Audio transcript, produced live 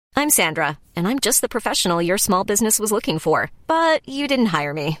I'm Sandra, and I'm just the professional your small business was looking for. But you didn't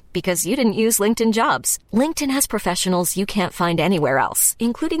hire me because you didn't use LinkedIn Jobs. LinkedIn has professionals you can't find anywhere else,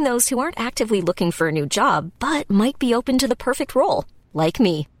 including those who aren't actively looking for a new job, but might be open to the perfect role, like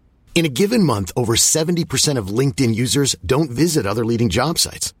me. In a given month, over 70% of LinkedIn users don't visit other leading job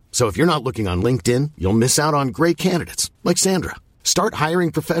sites. So if you're not looking on LinkedIn, you'll miss out on great candidates like Sandra. Start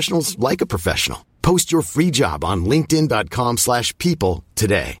hiring professionals like a professional. Post your free job on linkedin.com/people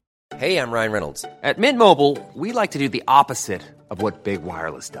today. Hey, I'm Ryan Reynolds. At Mint Mobile, we like to do the opposite of what Big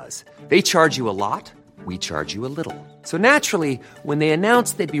Wireless does. They charge you a lot, we charge you a little. So naturally, when they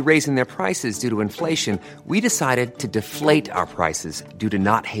announced they'd be raising their prices due to inflation, we decided to deflate our prices due to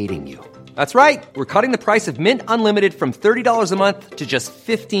not hating you. That's right. We're cutting the price of Mint Unlimited from $30 a month to just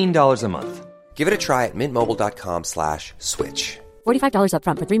 $15 a month. Give it a try at mintmobile.com/switch. $45 up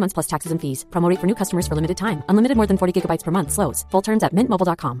front for 3 months plus taxes and fees. Promo rate for new customers for limited time. Unlimited more than 40 gigabytes per month. Slows full terms at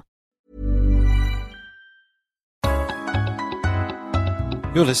mintmobile.com.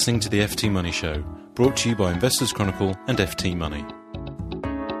 You're listening to the FT Money Show, brought to you by Investors Chronicle and FT Money.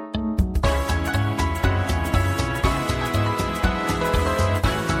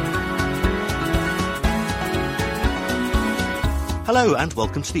 Hello and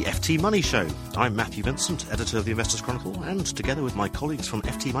welcome to the FT Money Show. I'm Matthew Vincent, editor of the Investors Chronicle, and together with my colleagues from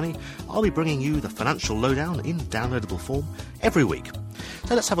FT Money, I'll be bringing you the financial lowdown in downloadable form every week.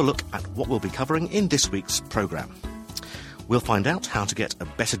 So let's have a look at what we'll be covering in this week's programme. We'll find out how to get a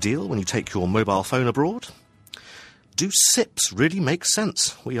better deal when you take your mobile phone abroad. Do SIPPs really make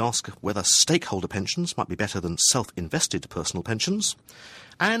sense? We ask whether stakeholder pensions might be better than self-invested personal pensions.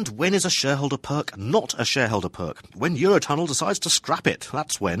 And when is a shareholder perk not a shareholder perk? When Eurotunnel decides to scrap it,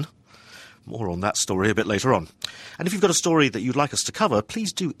 that's when. More on that story a bit later on. And if you've got a story that you'd like us to cover,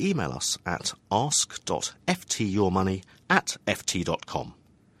 please do email us at ask.ftyourmoney@ft.com.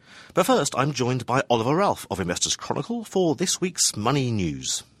 But first, I'm joined by Oliver Ralph of Investors Chronicle for this week's Money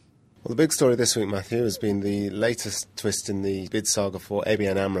News. Well, the big story this week, Matthew, has been the latest twist in the bid saga for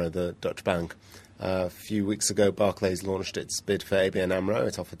ABN AMRO, the Dutch bank. A few weeks ago, Barclays launched its bid for ABN AMRO.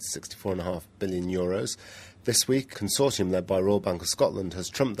 It offered €64.5 billion. This week, a consortium led by Royal Bank of Scotland has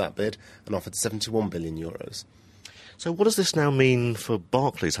trumped that bid and offered €71 billion. So what does this now mean for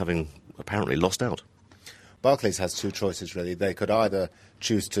Barclays, having apparently lost out? Barclays has two choices, really. They could either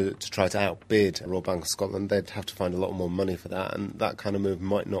choose to try to outbid Royal Bank of Scotland. They'd have to find a lot more money for that, and that kind of move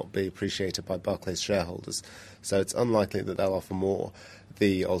might not be appreciated by Barclays shareholders. So it's unlikely that they'll offer more.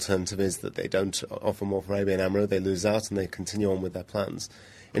 The alternative is that they don't offer more for ABN AMRO, they lose out and they continue on with their plans.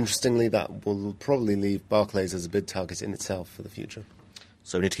 Interestingly, that will probably leave Barclays as a bid target in itself for the future.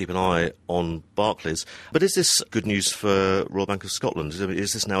 So we need to keep an eye on Barclays. But is this good news for Royal Bank of Scotland?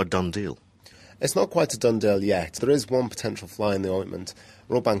 Is this now a done deal? It's not quite a done deal yet. There is one potential fly in the ointment.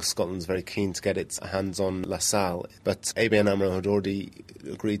 Royal Bank of Scotland is very keen to get its hands on LaSalle, but ABN AMRO had already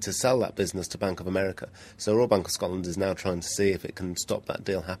agreed to sell that business to Bank of America. So Royal Bank of Scotland is now trying to see if it can stop that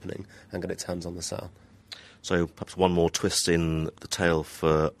deal happening and get its hands on LaSalle. So perhaps one more twist in the tail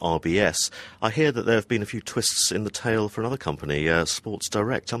for RBS. I hear that there have been a few twists in the tail for another company, Sports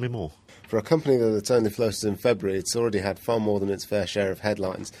Direct. Tell me more. For a company that's only floated in February, it's already had far more than its fair share of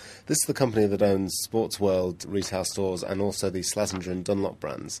headlines. This is the company that owns Sports World retail stores and also the Slazenger and Dunlop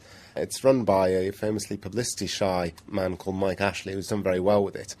brands. It's run by a famously publicity-shy man called Mike Ashley, who's done very well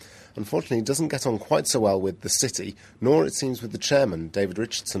with it. Unfortunately, he doesn't get on quite so well with the city, nor it seems with the chairman, David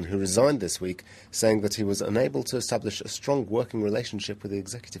Richardson, who resigned this week, saying that he was unable to establish a strong working relationship with the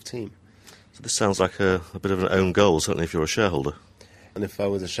executive team. So this sounds like a bit of an own goal, certainly if you're a shareholder. And if I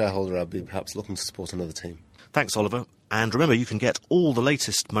was a shareholder, I'd be perhaps looking to support another team. Thanks, Oliver. And remember, you can get all the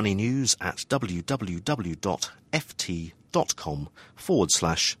latest money news at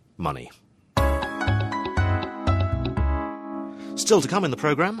www.ft.com/money. Still to come in the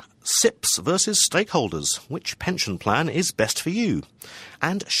programme, SIPPs versus stakeholders. Which pension plan is best for you?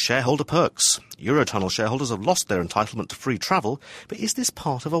 And shareholder perks. Eurotunnel shareholders have lost their entitlement to free travel, but is this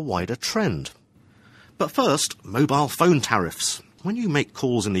part of a wider trend? But first, mobile phone tariffs. When you make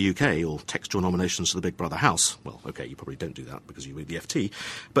calls in the UK or text your nominations to the Big Brother house, well, OK, you probably don't do that because you read the FT,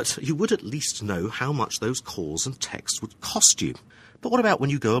 but you would at least know how much those calls and texts would cost you. But what about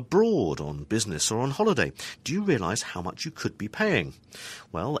when you go abroad on business or on holiday? Do you realise how much you could be paying?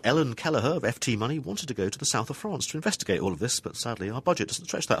 Well, Ellen Kelleher of FT Money wanted to go to the south of France to investigate all of this, but sadly our budget doesn't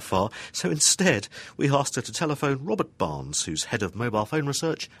stretch that far, so instead we asked her to telephone Robert Barnes, who's head of mobile phone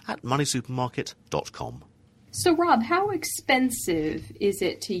research at moneysupermarket.com. So, Rob, how expensive is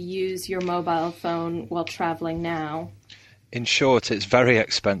it to use your mobile phone while travelling now? In short, it's very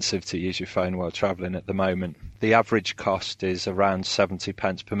expensive to use your phone while travelling at the moment. The average cost is around 70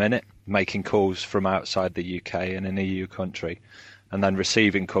 pence per minute, making calls from outside the UK in an EU country. And then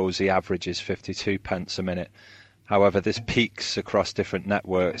receiving calls, the average is 52 pence a minute. However, this peaks across different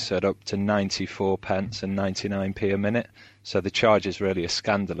networks at up to 94 pence and 99p a minute. So the charges really are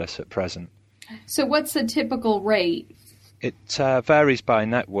scandalous at present. So what's the typical rate? It varies by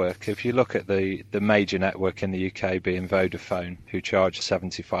network. If you look at the major network in the UK being Vodafone, who charge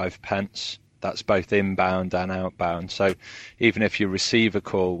 75 pence, that's both inbound and outbound. So even if you receive a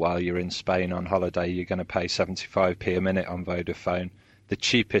call while you're in Spain on holiday, you're going to pay 75p a minute on Vodafone. The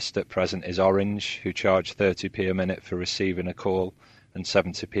cheapest at present is Orange, who charge 30p a minute for receiving a call and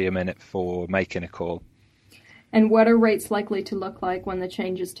 70p a minute for making a call. And what are rates likely to look like when the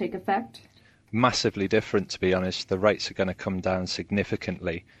changes take effect? Massively different, to be honest. The rates are going to come down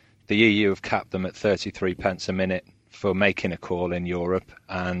significantly. The EU have capped them at 33 pence a minute for making a call in Europe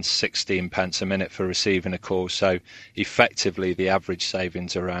and 16 pence a minute for receiving a call. So effectively the average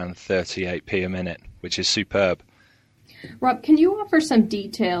savings around 38p a minute, which is superb. Rob, can you offer some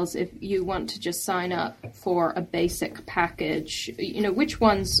details if you want to just sign up for a basic package? Which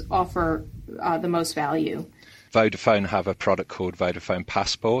ones offer the most value? Vodafone have a product called Vodafone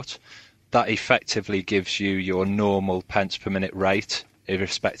Passport. That effectively gives you your normal pence per minute rate,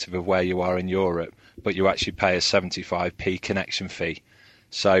 irrespective of where you are in Europe, but you actually pay a 75p connection fee.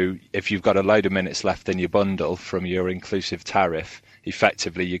 So if you've got a load of minutes left in your bundle from your inclusive tariff,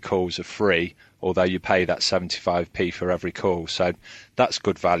 effectively your calls are free, although you pay that 75p for every call. So that's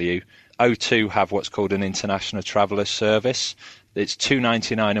good value. O2 have what's called an international traveller service. It's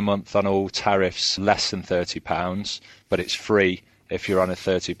 £2.99 a month on all tariffs less than £30, but it's free if you're on a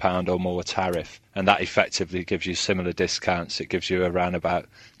 £30 or more tariff, and that effectively gives you similar discounts. It gives you around about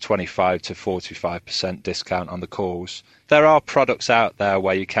 25 to 45% discount on the calls. There are products out there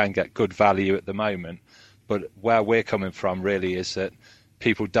where you can get good value at the moment, but where we're coming from really is that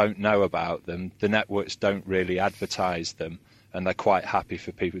people don't know about them, the networks don't really advertise them, and they're quite happy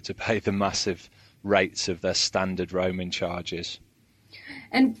for people to pay the massive rates of their standard roaming charges.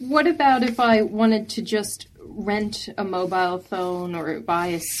 And what about if I wanted to just rent a mobile phone or buy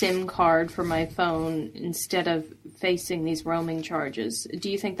a SIM card for my phone instead of facing these roaming charges?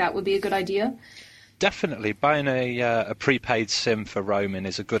 Do you think that would be a good idea? Definitely. Buying a prepaid SIM for roaming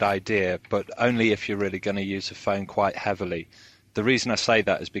is a good idea, but only if you're really going to use the phone quite heavily. The reason I say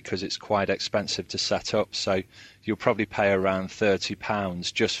that is because it's quite expensive to set up, so you'll probably pay around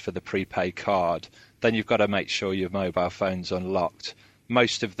 £30 just for the prepaid card. Then you've got to make sure your mobile phone's unlocked.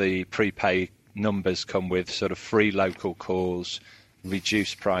 Most of the prepaid numbers come with sort of free local calls,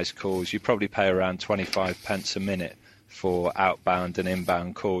 reduced price calls. You probably pay around 25 pence a minute for outbound and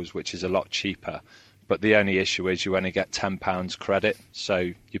inbound calls, which is a lot cheaper. But the only issue is you only get £10 credit.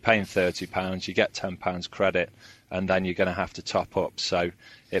 So you're paying £30, you get £10 credit, and then you're going to have to top up. So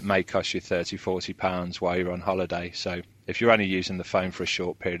it may cost you £30, £40 while you're on holiday. So if you're only using the phone for a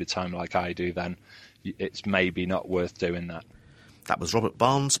short period of time like I do, then it's maybe not worth doing that. That was Robert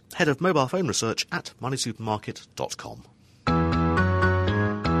Barnes, Head of Mobile Phone Research at MoneySupermarket.com.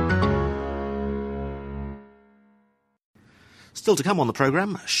 Still to come on the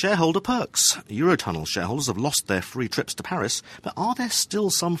programme, shareholder perks. Eurotunnel shareholders have lost their free trips to Paris, but are there still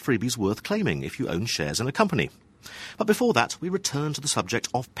some freebies worth claiming if you own shares in a company? But before that, we return to the subject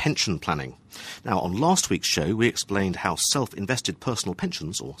of pension planning. Now, on last week's show, we explained how self-invested personal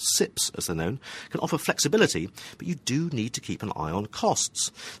pensions, or SIPPs as they're known, can offer flexibility, but you do need to keep an eye on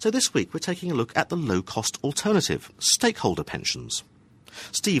costs. So this week, we're taking a look at the low-cost alternative, stakeholder pensions.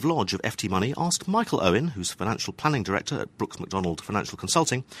 Steve Lodge of FT Money asked Michael Owen, who's Financial Planning Director at Brooks Macdonald Financial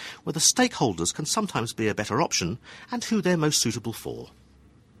Consulting, whether stakeholders can sometimes be a better option and who they're most suitable for.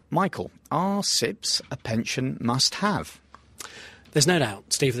 Michael, are SIPPs a pension must-have? There's no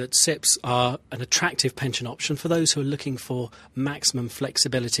doubt, Steve, that SIPPs are an attractive pension option for those who are looking for maximum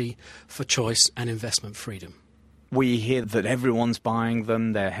flexibility for choice and investment freedom. We hear that everyone's buying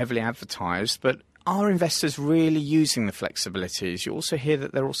them, they're heavily advertised, but are investors really using the flexibilities? You also hear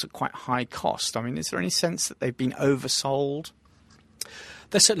that they're also quite high cost. I mean, is there any sense that they've been oversold?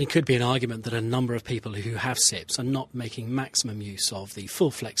 There certainly could be an argument that a number of people who have SIPPs are not making maximum use of the full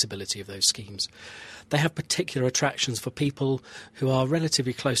flexibility of those schemes. They have particular attractions for people who are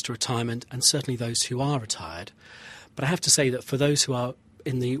relatively close to retirement and certainly those who are retired. But I have to say that for those who are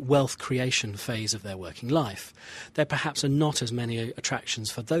in the wealth creation phase of their working life, there perhaps are not as many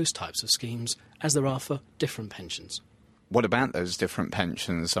attractions for those types of schemes as there are for different pensions. What about those different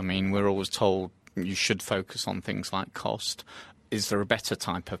pensions? I mean, we're always told you should focus on things like cost. Is there a better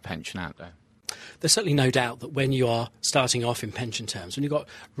type of pension out there? There's certainly no doubt that when you are starting off in pension terms, when you've got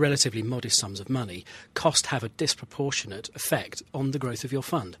relatively modest sums of money, costs have a disproportionate effect on the growth of your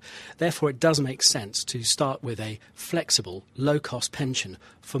fund. Therefore, it does make sense to start with a flexible, low-cost pension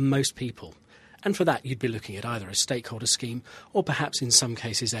for most people. And for that, you'd be looking at either a stakeholder scheme or perhaps in some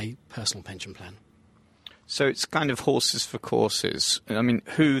cases a personal pension plan. So it's kind of horses for courses. I mean,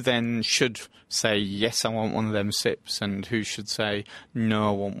 who then should say, yes, I want one of them SIPs, and who should say, no,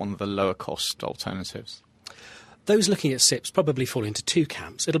 I want one of the lower cost alternatives? Those looking at SIPs probably fall into two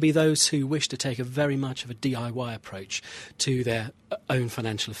camps. It'll be those who wish to take a very much of a DIY approach to their own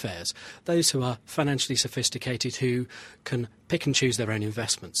financial affairs. Those who are financially sophisticated, who can pick and choose their own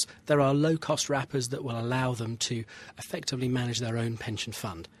investments. There are low-cost wrappers that will allow them to effectively manage their own pension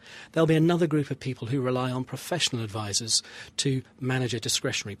fund. There'll be another group of people who rely on professional advisors to manage a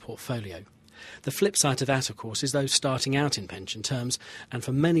discretionary portfolio. The flip side to that, of course, is those starting out in pension terms, and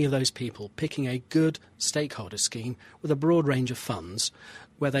for many of those people, picking a good stakeholder scheme with a broad range of funds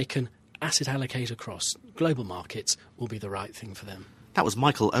where they can asset allocate across global markets will be the right thing for them. That was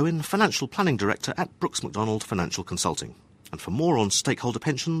Michael Owen, Financial Planning Director at Brooks Macdonald Financial Consulting. And for more on stakeholder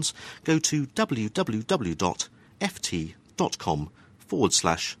pensions, go to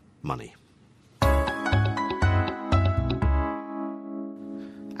www.ft.com/money.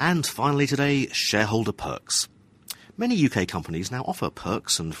 And finally today, shareholder perks. Many UK companies now offer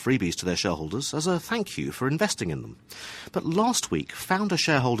perks and freebies to their shareholders as a thank you for investing in them. But last week, founder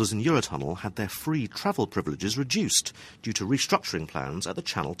shareholders in Eurotunnel had their free travel privileges reduced due to restructuring plans at the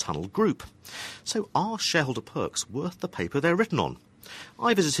Channel Tunnel Group. So are shareholder perks worth the paper they're written on?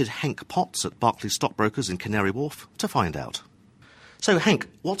 I visited Henk Potts at Barclays Stockbrokers in Canary Wharf to find out. So Henk,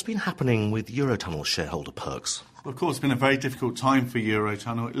 what's been happening with Eurotunnel shareholder perks? Well, of course, it's been a very difficult time for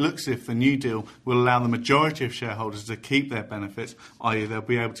Eurotunnel. It looks as if the new deal will allow the majority of shareholders to keep their benefits, i.e. they'll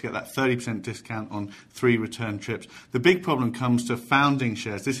be able to get that 30% discount on 3 return trips. The big problem comes to founding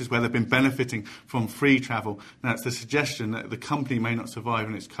shares. This is where they've been benefiting from free travel. Now, it's the suggestion that the company may not survive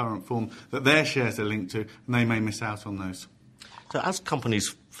in its current form, that their shares are linked to, and they may miss out on those. So as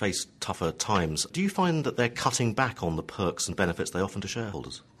companies face tougher times, do you find that they're cutting back on the perks and benefits they offer to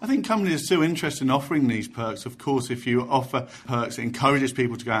shareholders? I think companies are still interested in offering these perks. Of course, if you offer perks, it encourages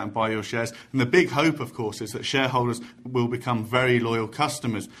people to go out and buy your shares. And the big hope, of course, is that shareholders will become very loyal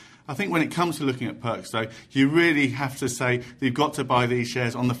customers. I think when it comes to looking at perks, though, you really have to say that you've got to buy these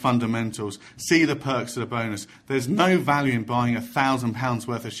shares on the fundamentals. See the perks of the bonus. There's no value in buying £1,000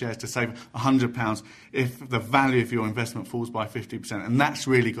 worth of shares to save £100 if the value of your investment falls by 50%. And that's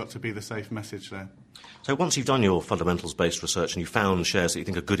really got to be the safe message there. So once you've done your fundamentals-based research and you've found shares that you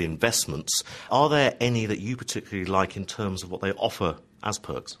think are good investments, are there any that you particularly like in terms of what they offer as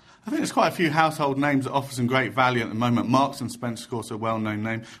perks? I think there's quite a few household names that offer some great value at the moment. Marks & Spencer, of course, a well-known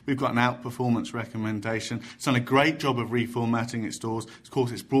name. We've got an outperformance recommendation. It's done a great job of reformatting its stores. Of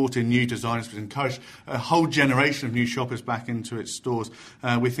course, it's brought in new designers, which encouraged a whole generation of new shoppers back into its stores.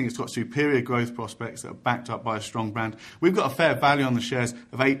 We think it's got superior growth prospects that are backed up by a strong brand. We've got a fair value on the shares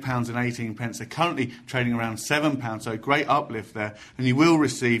of £8.18. They're currently trading around £7, so a great uplift there. And you will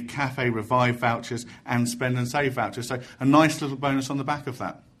receive Cafe Revive vouchers and Spend and Save vouchers. So a nice little bonus on the back of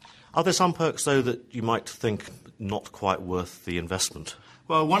that. Are there some perks, though, that you might think not quite worth the investment?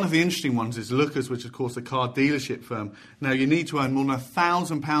 Well, one of the interesting ones is Lookers, which is, of course, a car dealership firm. Now, you need to own more than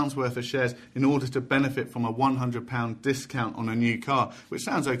 £1,000 worth of shares in order to benefit from a £100 discount on a new car, which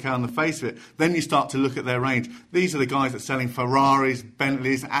sounds okay on the face of it. Then you start to look at their range. These are the guys that are selling Ferraris,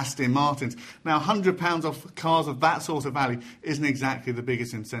 Bentleys, Aston Martins. Now, £100 off cars of that sort of value isn't exactly the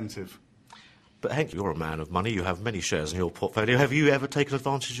biggest incentive. But Henk, you're a man of money. You have many shares in your portfolio. Have you ever taken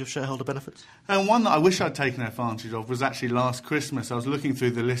advantage of shareholder benefits? And one that I wish I'd taken advantage of was actually last Christmas. I was looking through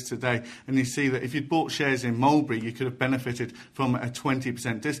the list today, and you see that if you'd bought shares in Mulberry, you could have benefited from a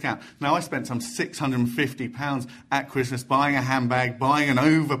 20% discount. Now, I spent some £650 at Christmas buying a handbag, buying an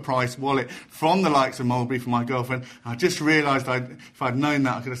overpriced wallet from the likes of Mulberry for my girlfriend. I just realised if I'd known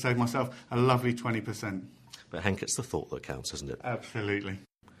that, I could have saved myself a lovely 20%. But Henk, it's the thought that counts, isn't it? Absolutely.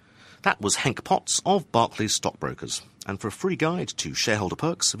 That was Henk Potts of Barclays Stockbrokers. And for a free guide to shareholder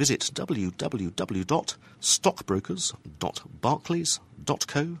perks, visit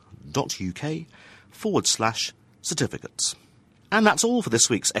www.stockbrokers.barclays.co.uk/certificates. And that's all for this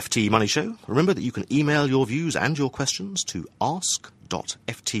week's FT Money Show. Remember that you can email your views and your questions to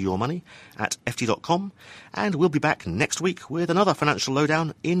ask.ftyourmoney@ft.com, and we'll be back next week with another financial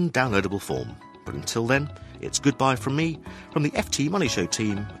lowdown in downloadable form. But until then, it's goodbye from me, from the FT Money Show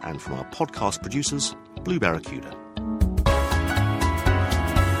team, and from our podcast producers, Blue Barracuda.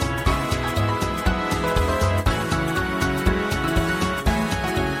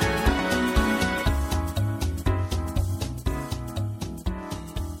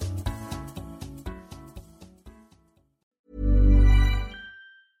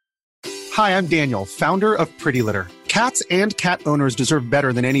 Hi, I'm Daniel, founder of Pretty Litter. Cats and cat owners deserve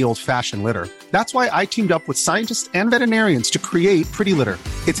better than any old-fashioned litter. That's why I teamed up with scientists and veterinarians to create Pretty Litter.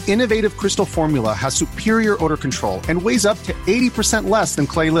 Its innovative crystal formula has superior odor control and weighs up to 80% less than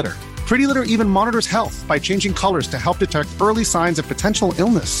clay litter. Pretty Litter even monitors health by changing colors to help detect early signs of potential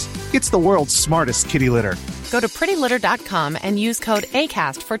illness. It's the world's smartest kitty litter. Go to prettylitter.com and use code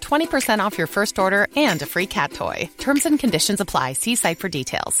ACAST for 20% off your first order and a free cat toy. Terms and conditions apply. See site for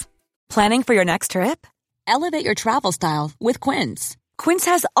details. Planning for your next trip? Elevate your travel style with Quince. Quince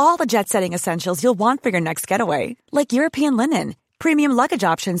has all the jet-setting essentials you'll want for your next getaway, like European linen, premium luggage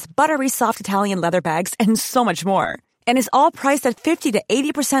options, buttery soft Italian leather bags, and so much more. And is all priced at 50 to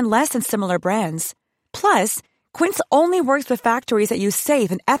 80% less than similar brands. Plus, Quince only works with factories that use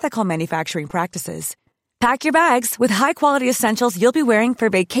safe and ethical manufacturing practices. Pack your bags with high-quality essentials you'll be wearing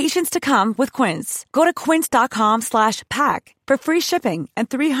for vacations to come with Quince. Go to quince.com/pack for free shipping and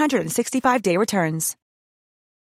 365-day returns.